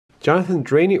Jonathan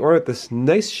Draney ordered this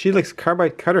nice Shelix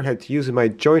carbide cutter head to use in my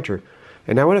jointer,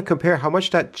 and I want to compare how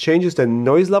much that changes the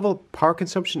noise level, power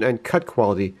consumption, and cut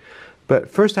quality. But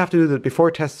first I have to do the before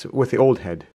tests with the old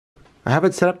head. I have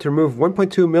it set up to remove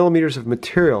 1.2 millimeters of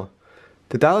material.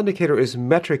 The dial indicator is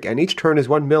metric and each turn is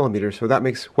 1 millimeter, so that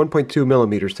makes 1.2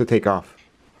 millimeters to take off.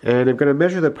 And I'm going to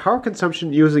measure the power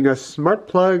consumption using a smart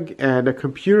plug and a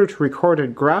computer to record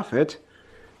and graph it.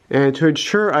 And to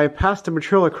ensure I pass the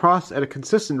material across at a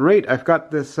consistent rate, I've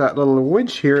got this little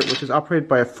winch here, which is operated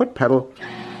by a foot pedal.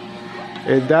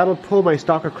 And that'll pull my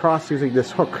stock across using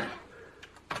this hook.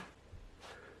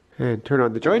 And turn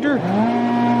on the jointer.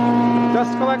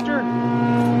 Dust collector.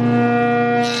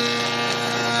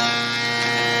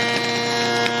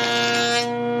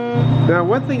 Now,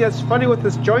 one thing that's funny with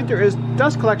this jointer is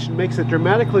dust collection makes it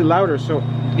dramatically louder, so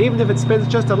even if it spins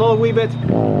just a little wee bit,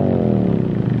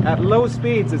 at low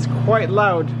speeds it's quite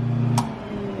loud,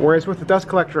 whereas with the dust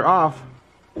collector off,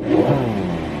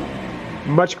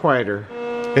 much quieter.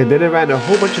 And then I ran a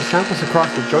whole bunch of samples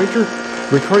across the jointer,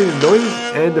 recording the noise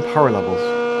and the power levels.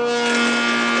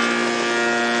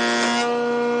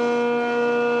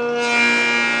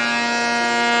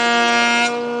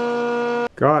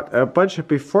 Got a bunch of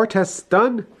before tests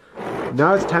done.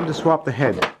 Now it's time to swap the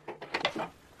head.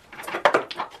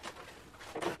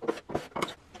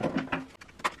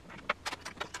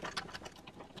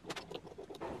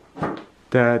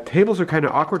 The tables are kind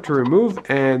of awkward to remove,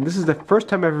 and this is the first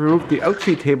time I've removed the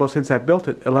outfeed table since I built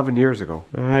it 11 years ago.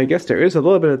 I guess there is a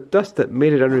little bit of dust that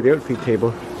made it under the outfeed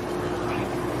table.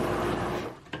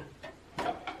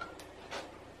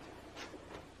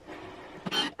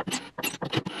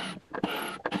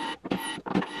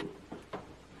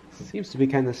 Seems to be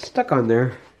kind of stuck on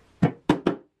there.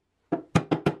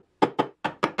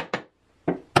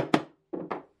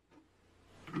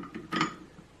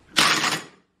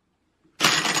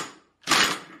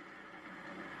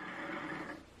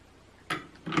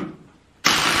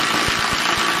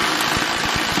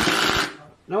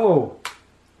 No,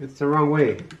 it's the wrong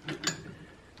way.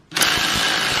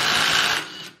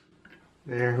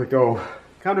 There we go.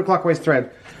 Counterclockwise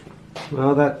thread.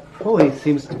 Well, that pulley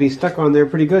seems to be stuck on there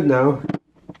pretty good now.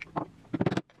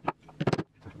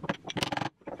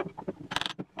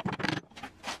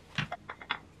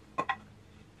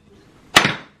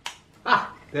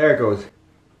 Ah, there it goes.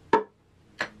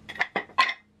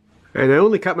 And I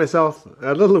only cut myself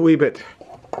a little wee bit.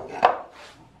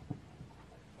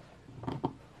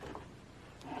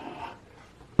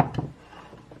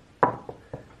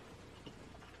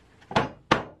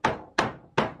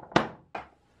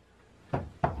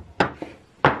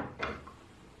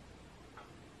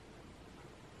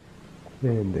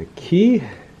 And the key.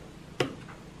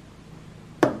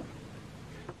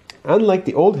 Unlike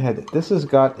the old head, this has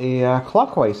got a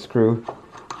clockwise screw.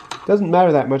 Doesn't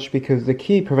matter that much because the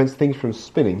key prevents things from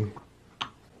spinning.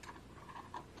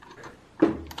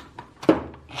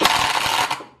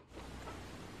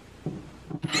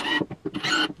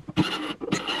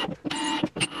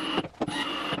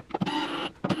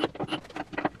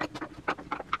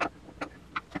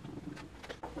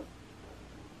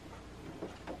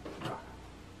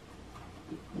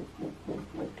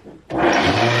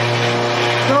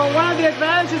 The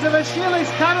advantages of a Shelix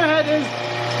counterhead is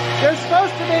they're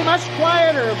supposed to be much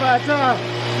quieter, but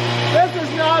this is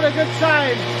not a good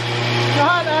sign.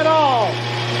 Not at all.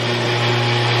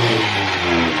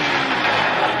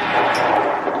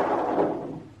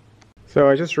 So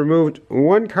I just removed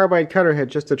one carbide cutter head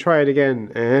just to try it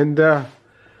again, and a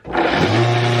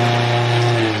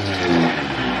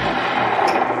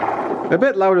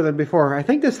bit louder than before. I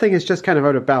think this thing is just kind of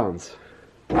out of balance.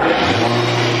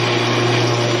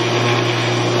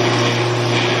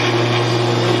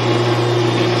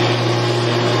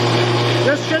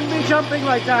 This shouldn't be jumping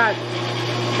like that.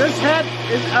 This head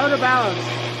is out of balance.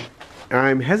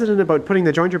 I'm hesitant about putting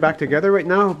the jointer back together right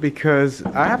now because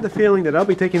I have the feeling that I'll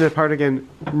be taking it apart again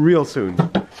real soon.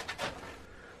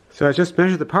 So I just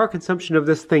measured the power consumption of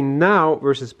this thing now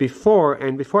versus before,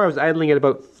 and before I was idling at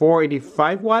about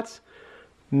 485 watts.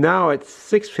 Now it's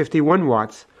 651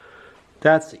 watts.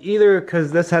 That's either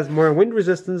because this has more wind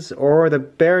resistance or the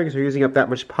bearings are using up that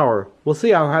much power. We'll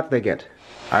see how hot they get.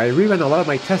 I reran a lot of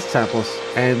my test samples,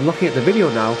 and looking at the video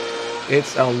now,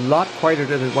 it's a lot quieter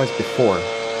than it was before.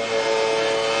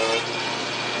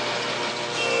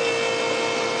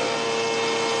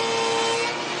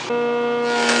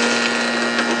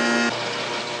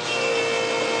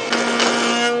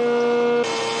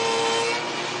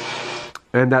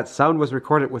 And that sound was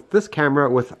recorded with this camera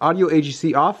with audio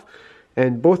AGC off,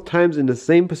 and both times in the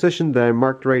same position that I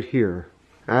marked right here.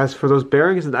 As for those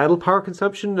bearings and idle power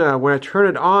consumption, when I turn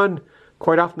it on,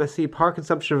 quite often I see power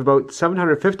consumption of about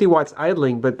 750 watts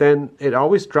idling, but then it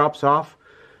always drops off.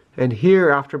 And here,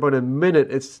 after about a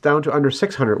minute, it's down to under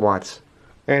 600 watts.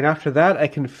 And after that, I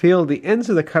can feel the ends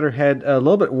of the cutter head a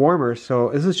little bit warmer, so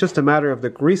this is just a matter of the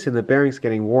grease in the bearings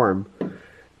getting warm.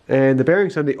 And the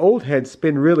bearings on the old head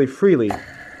spin really freely.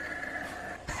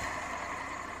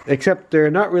 Except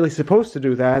they're not really supposed to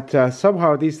do that.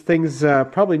 Somehow these things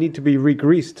probably need to be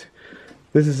re-greased.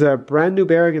 This is a brand new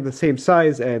bearing in the same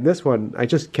size, and this one, I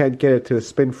just can't get it to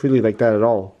spin freely like that at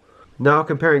all. Now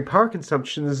comparing power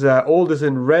consumptions, old is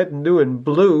in red, new in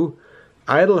blue.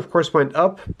 Idle of course went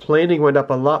up, planing went up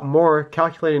a lot more.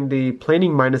 Calculating the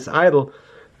planing minus idle,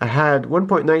 I had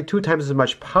 1.92 times as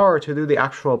much power to do the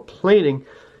actual planing,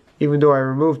 even though I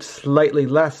removed slightly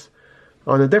less.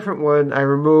 On a different one, I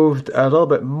removed a little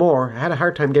bit more. I had a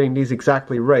hard time getting these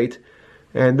exactly right,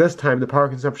 and this time the power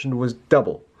consumption was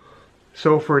double.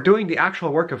 So for doing the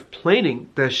actual work of planing,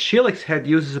 the Shelix head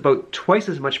uses about twice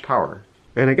as much power.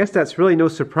 And I guess that's really no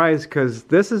surprise, because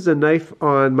this is a knife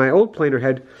on my old planer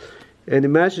head, and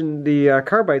imagine the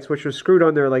carbides which are screwed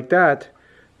on there like that.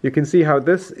 You can see how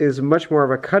this is much more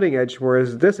of a cutting edge,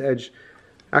 whereas this edge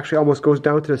actually almost goes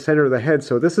down to the center of the head.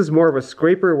 So this is more of a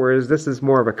scraper, whereas this is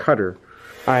more of a cutter.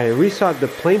 I resawed the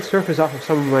plane surface off of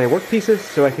some of my workpieces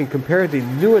so I can compare the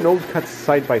new and old cuts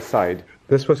side by side.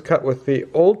 This was cut with the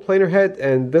old planer head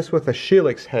and this with a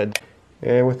Shelix head.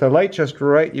 And with the light just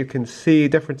right, you can see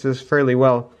differences fairly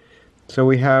well. So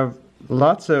we have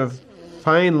lots of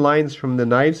fine lines from the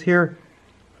knives here.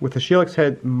 With the Shelix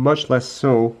head, much less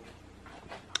so.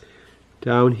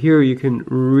 Down here you can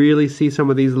really see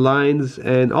some of these lines,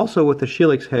 and also with the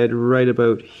Shelix head right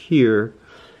about here.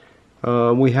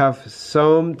 We have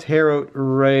some tear out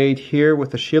right here with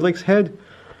the Shelix head.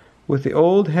 With the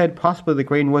old head, possibly the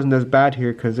grain wasn't as bad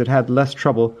here because it had less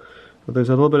trouble. But there's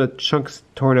a little bit of chunks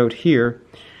torn out here.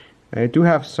 I do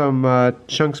have some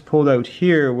chunks pulled out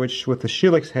here, which with the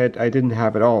Shelix head I didn't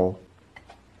have at all.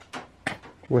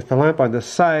 With the lamp on the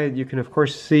side, you can of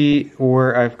course see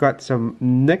where I've got some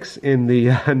nicks in the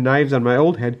knives on my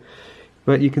old head.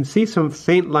 But you can see some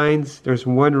faint lines. There's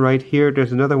one right here,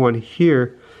 there's another one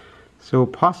here. So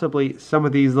possibly some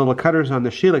of these little cutters on the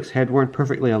Shelix head weren't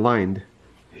perfectly aligned.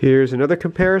 Here's another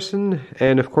comparison,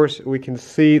 and of course we can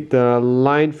see the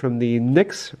line from the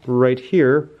nicks right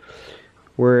here,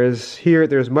 whereas here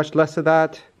there's much less of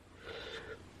that.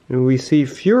 And we see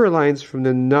fewer lines from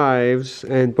the knives,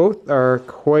 and both are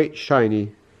quite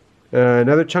shiny.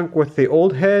 Another chunk with the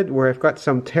old head where I've got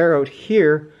some tear out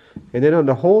here, and then on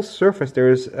the whole surface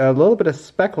there's a little bit of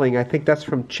speckling. I think that's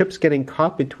from chips getting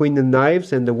caught between the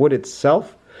knives and the wood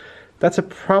itself. That's a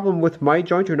problem with my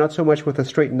jointer, not so much with a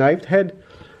straight knifed head.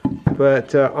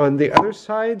 But on the other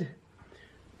side,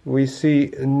 we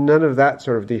see none of that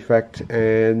sort of defect,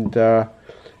 and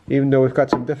even though we've got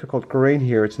some difficult grain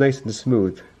here, it's nice and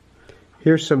smooth.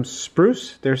 Here's some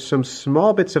spruce. There's some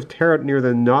small bits of tear out near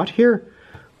the knot here.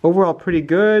 Overall pretty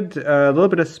good. A little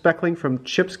bit of speckling from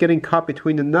chips getting caught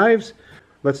between the knives.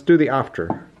 Let's do the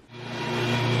after.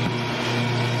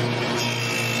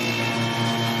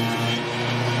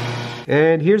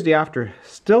 And here's the after.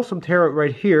 Still some tear out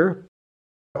right here.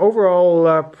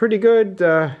 Overall, pretty good.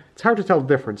 It's hard to tell the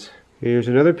difference. Here's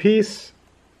another piece.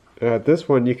 This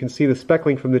one, you can see the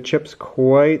speckling from the chips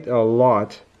quite a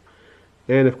lot.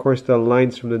 And of course the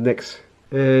lines from the nicks.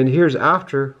 And here's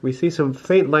after. We see some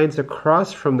faint lines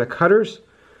across from the cutters.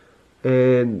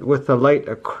 And with the light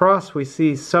across, we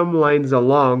see some lines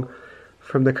along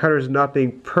from the cutters not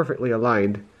being perfectly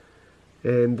aligned.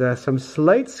 And some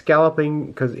slight scalloping,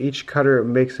 because each cutter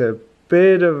makes a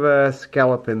bit of a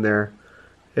scallop in there.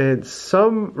 And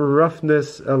some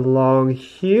roughness along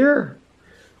here.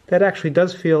 That actually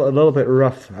does feel a little bit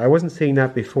rough. I wasn't seeing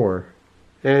that before.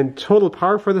 And total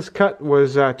power for this cut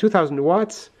was 2,000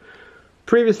 watts.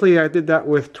 Previously I did that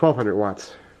with 1,200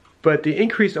 watts. But the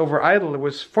increase over idle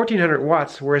was 1,400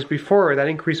 watts, whereas before that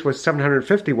increase was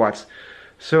 750 watts.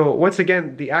 So once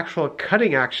again, the actual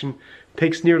cutting action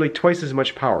takes nearly twice as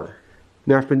much power.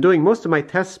 Now I've been doing most of my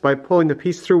tests by pulling the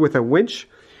piece through with a winch.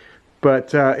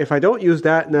 But if I don't use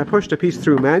that and I push the piece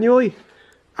through manually,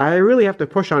 I really have to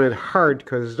push on it hard,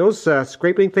 because those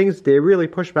scraping things, they really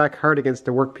push back hard against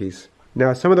the workpiece.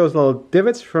 Now some of those little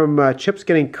divots from chips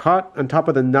getting caught on top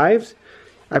of the knives,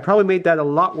 I probably made that a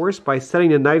lot worse by setting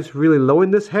the knives really low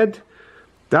in this head.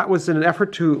 That was in an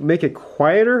effort to make it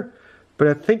quieter, but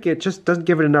I think it just doesn't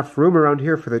give it enough room around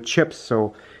here for the chips.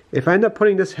 So if I end up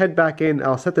putting this head back in,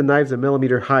 I'll set the knives a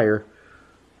millimeter higher.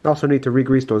 I also need to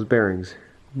re-grease those bearings.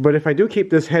 But if I do keep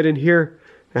this head in here,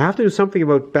 I have to do something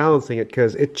about balancing it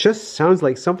because it just sounds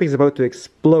like something's about to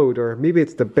explode, or maybe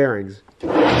it's the bearings.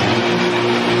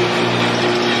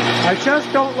 I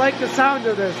just don't like the sound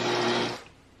of this.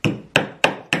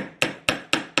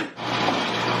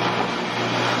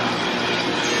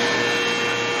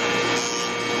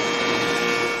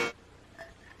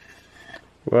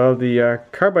 Well, the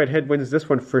carbide head wins this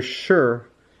one for sure.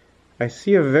 I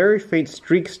see a very faint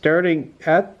streak starting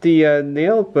at the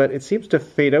nail, but it seems to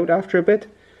fade out after a bit.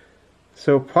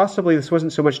 So possibly this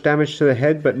wasn't so much damage to the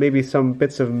head, but maybe some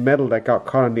bits of metal that got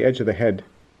caught on the edge of the head.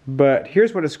 But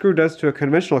here's what a screw does to a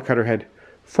conventional cutter head.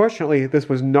 Fortunately, this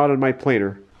was not on my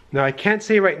planer. Now I can't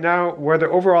say right now whether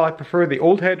overall I prefer the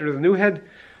old head or the new head.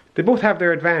 They both have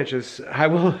their advantages. I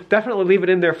will definitely leave it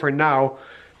in there for now,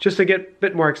 just to get a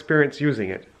bit more experience using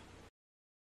it.